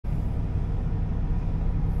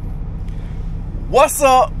What's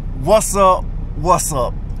up? What's up? What's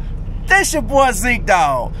up? This your boy Zeke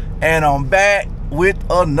Dawg, and I'm back with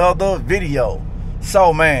another video.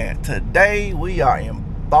 So man, today we are in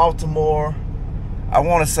Baltimore. I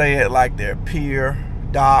want to say it like their pier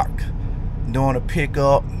dock, doing a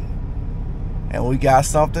pickup, and we got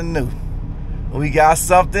something new. We got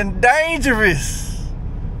something dangerous.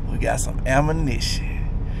 We got some ammunition.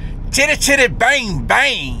 Chitty chitty bang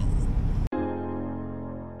bang.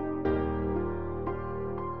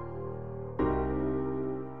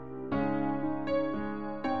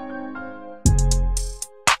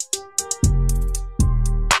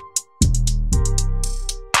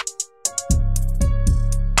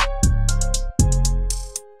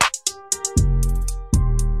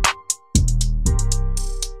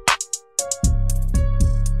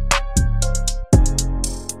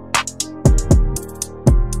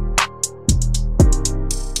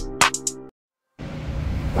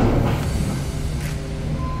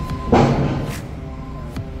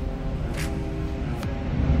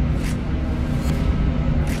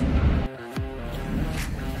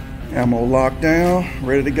 Ammo locked down,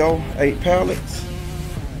 ready to go. 8 pallets.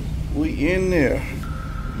 We in there.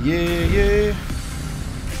 Yeah.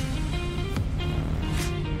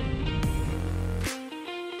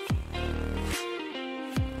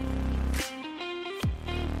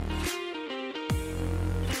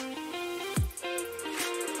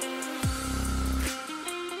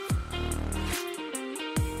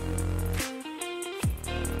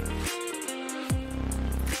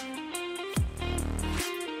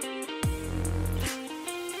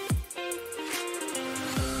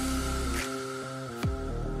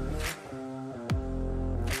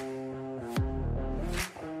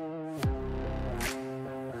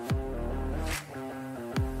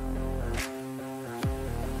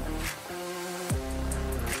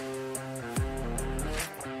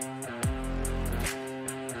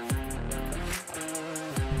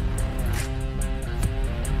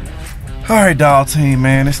 Alright, dog team,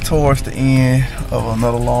 man, it's towards the end of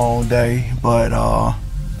another long day, but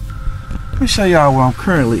let me show y'all where I'm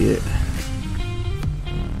currently at.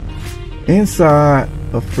 Inside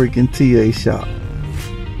a freaking TA shop.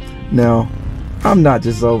 Now, I'm not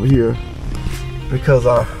just over here because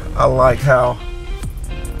I like how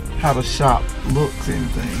the shop looks and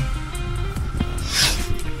anything.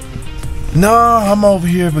 No, I'm over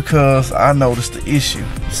here because I noticed the issue.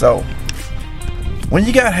 So when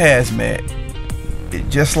you got hazmat, it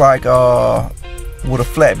just like with a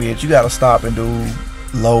flatbed, you gotta stop and do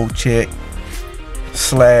load check /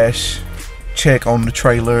 check on the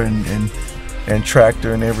trailer and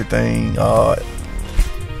tractor and everything.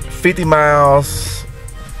 50 miles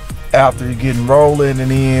after you're getting rolling,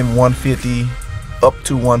 and then 150 up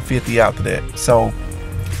to 150 after that. So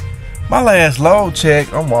my last load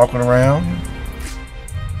check, I'm walking around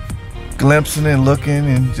glimpsing and looking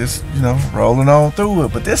and just, you know, rolling on through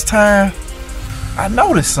it. But this time I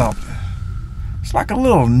noticed something. It's like a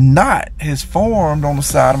little knot has formed on the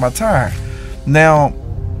side of my tire. Now,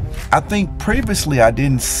 I think previously I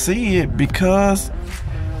didn't see it because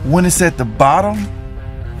when it's at the bottom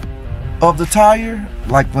of the tire,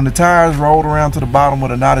 like when the tires rolled around to the bottom where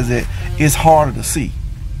the knot is at, it's harder to see.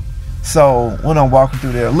 So when I'm walking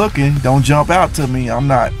through there looking, don't jump out to me. I'm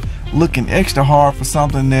not looking extra hard for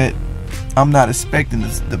something that I'm not expecting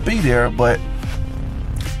this to be there, but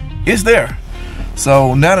it's there.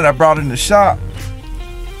 So now that I brought it in the shop,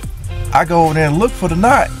 I go over there and look for the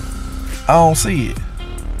knot. I don't see it.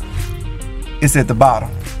 It's at the bottom.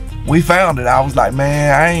 We found it. I was like,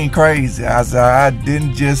 man, I ain't crazy. I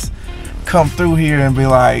didn't just come through here and be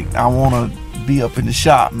like, I want to be up in the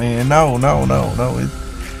shop, man. No.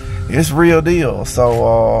 It's real deal.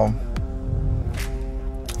 So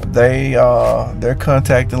they're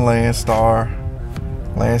contacting Landstar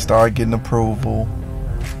getting approval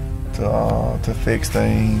to fix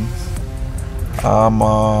things.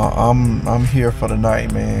 I'm here for the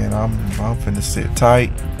night, man. I'm finna sit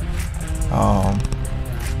tight.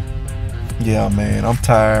 Yeah, man, I'm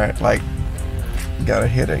tired, like got a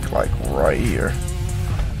headache like right here.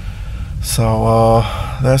 So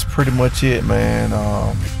that's pretty much it, man.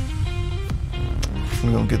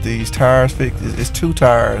 We're gonna get these tires fixed. It's 2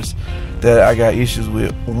 tires that I got issues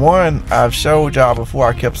with. One, I've showed y'all before.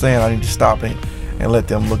 I kept saying I need to stop and let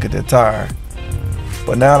them look at their tire.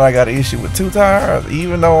 But now that I got an issue with 2 tires,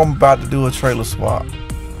 even though I'm about to do a trailer swap,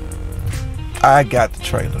 I got the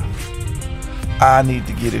trailer. I need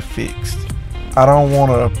to get it fixed. I don't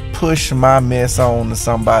want to push my mess on to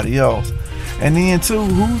somebody else. And then too,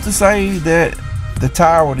 who's to say that the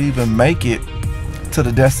tire would even make it to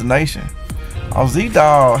the destination? On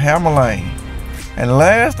ZEKEDAWG Hammer Lane, And the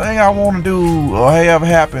last thing I want to do or have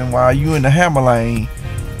happen while you in the hammer lane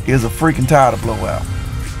is a freaking tire to blow out.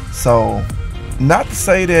 So, not to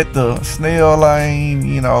say that the snail lane,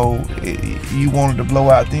 you know, you wanted to blow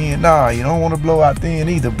out then. Nah, you don't want to blow out then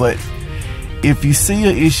either. But if you see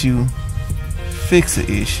an issue, fix an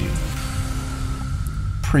issue.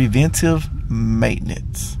 Preventive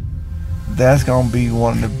maintenance. That's going to be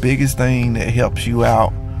one of the biggest things that helps you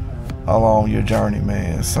out along your journey,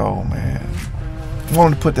 man. So, man,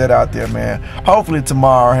 wanted to put that out there, man. Hopefully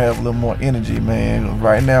tomorrow I have a little more energy, man.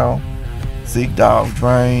 Right now, Zeke Dawg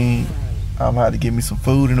drained. I'm about to get me some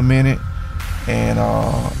food in a minute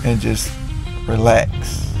and just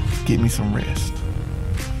relax, get me some rest.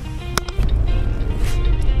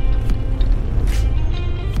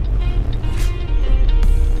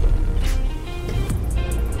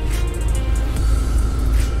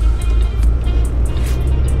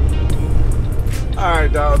 All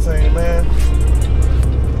right, dog team, man.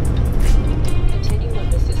 Continue on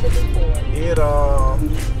Mississippi 4.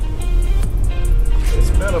 It's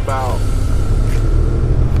been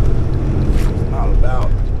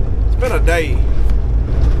it's been a day,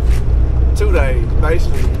 2 days,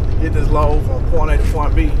 basically, get this load from point A to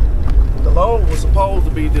point B. The load was supposed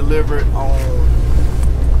to be delivered on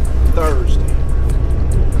Thursday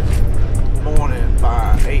morning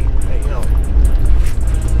by 8 a.m.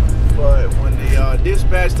 But when the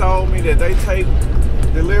dispatch told me that they take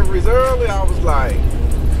deliveries early, I was like,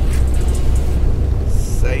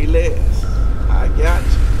 say less, I got you.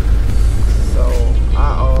 So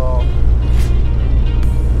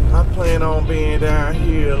I plan on being down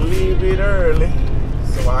here a little bit early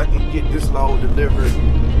so I can get this load delivered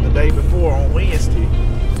the day before on Wednesday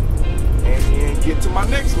and then get to my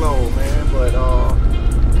next load, man. But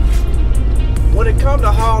when it comes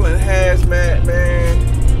to hauling hazmat, man,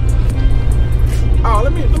 oh,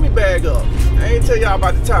 let me bag up. I ain't tell y'all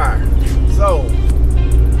about the tire. So,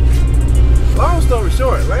 long story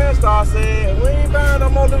short, Landstar said, we ain't buying no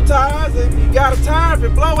more new tires. If you got a tire, if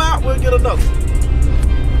it blow out, we'll get another one.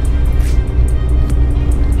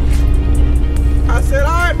 I said,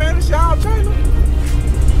 all right, man, it's y'all trailer.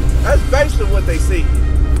 That's basically what they see.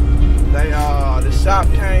 The shop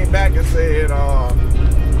came back and said,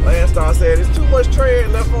 Landstar said, it's too much tread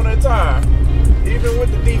left on that tire, even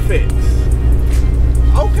with the defects.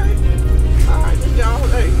 Okay. Alright, this y'all,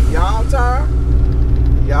 hey, y'all tire.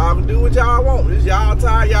 Y'all can do what y'all want. This y'all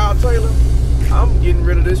tire, y'all trailer. I'm getting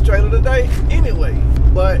rid of this trailer today anyway.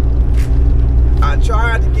 But I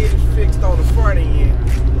tried to get it fixed on the front end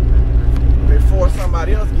before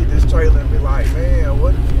somebody else get this trailer and be like, man,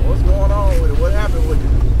 what's going on with it? What happened with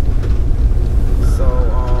it? So,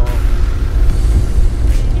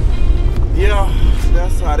 yeah,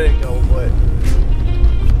 that's how that go. But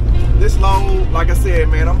this load, like I said,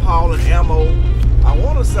 man, I'm hauling ammo. I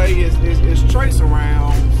want to say it's tracer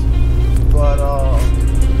rounds, but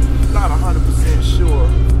not 100% sure.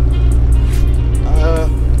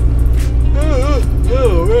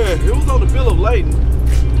 Oh man, it was on the bill of lading,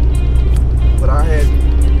 but I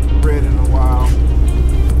hadn't read it in a while.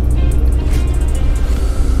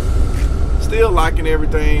 Still liking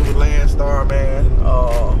everything with Landstar, man.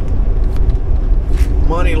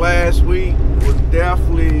 Money last week was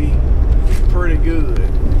definitely pretty good.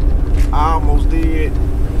 I almost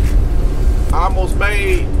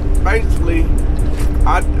made, basically,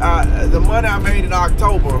 the money I made in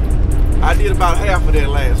October, I did about half of that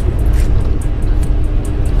last week.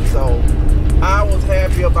 So I was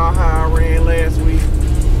happy about how I ran last week.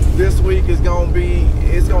 This week is gonna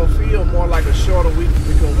feel more like a shorter week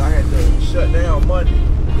because I had to shut down Monday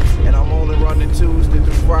and I'm only running Tuesday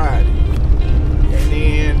through Friday. And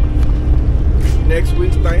then next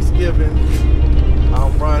week's Thanksgiving,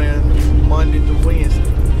 I'm running Monday through Wednesday.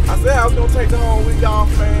 I said I was gonna take the whole week off,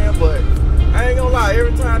 man, but I ain't gonna lie,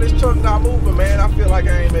 every time this truck not moving, man, I feel like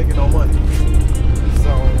I ain't making no money.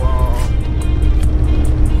 So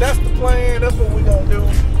that's the plan, that's what we gonna do.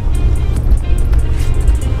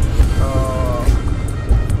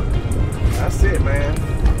 That's it, man.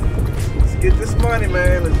 Let's get this money,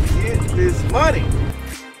 man. Let's get this money.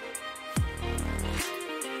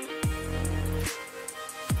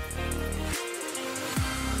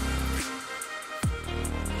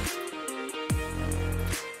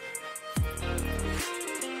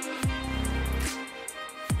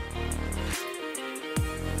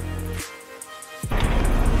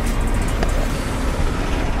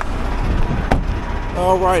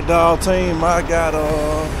 All right, dog team, I got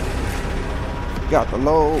the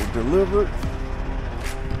load delivered.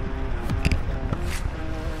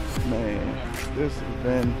 Man, this has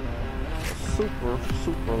been a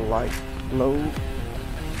super light load.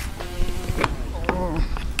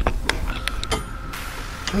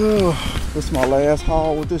 This is my last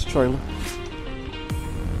haul with this trailer.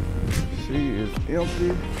 She is empty.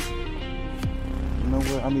 You know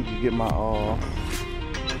what? I need to get my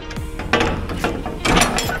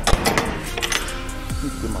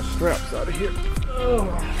straps out of here.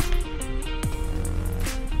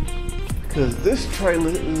 Because this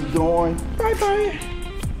trailer is going bye-bye.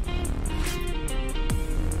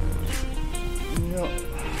 Yep.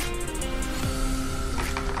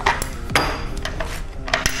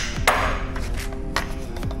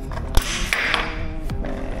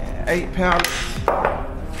 8 pallets.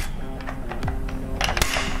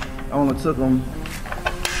 Only took them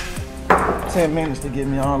 10 minutes to get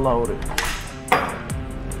me unloaded.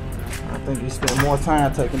 I think he spent more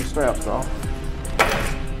time taking the straps off.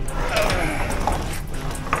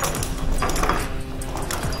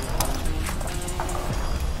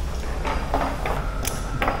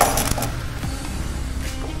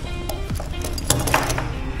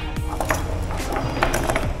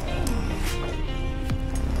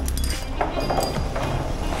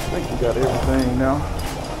 I think we got everything now.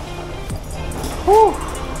 Whew.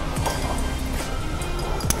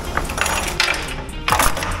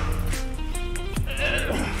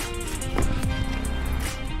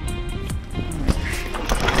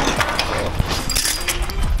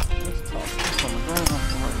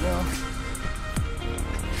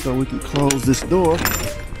 So we can close this door. Alright.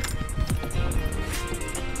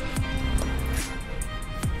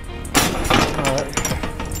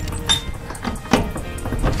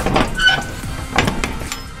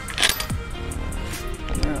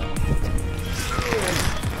 Now,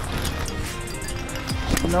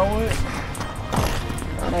 you know what?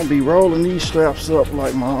 I don't be rolling these straps up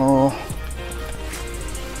like my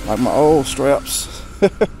old straps. I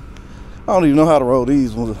don't even know how to roll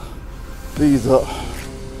these up.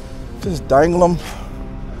 Just dangle them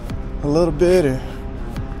a little bit and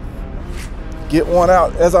get one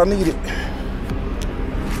out as I need it.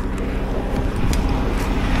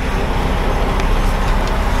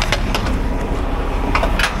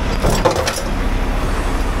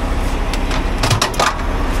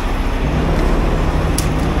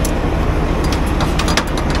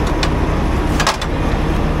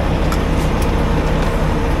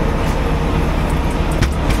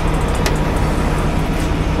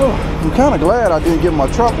 I'm kind of glad I didn't get my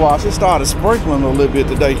truck washed. It started sprinkling a little bit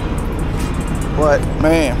today. But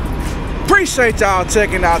man, appreciate y'all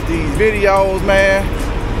checking out these videos, man.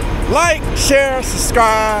 Like, share,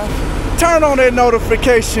 subscribe, turn on that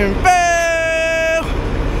notification bell,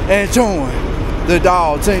 and join the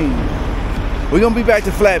dog team. We're gonna be back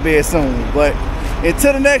to flatbed soon, but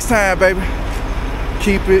until the next time, baby,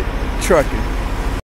 keep it trucking.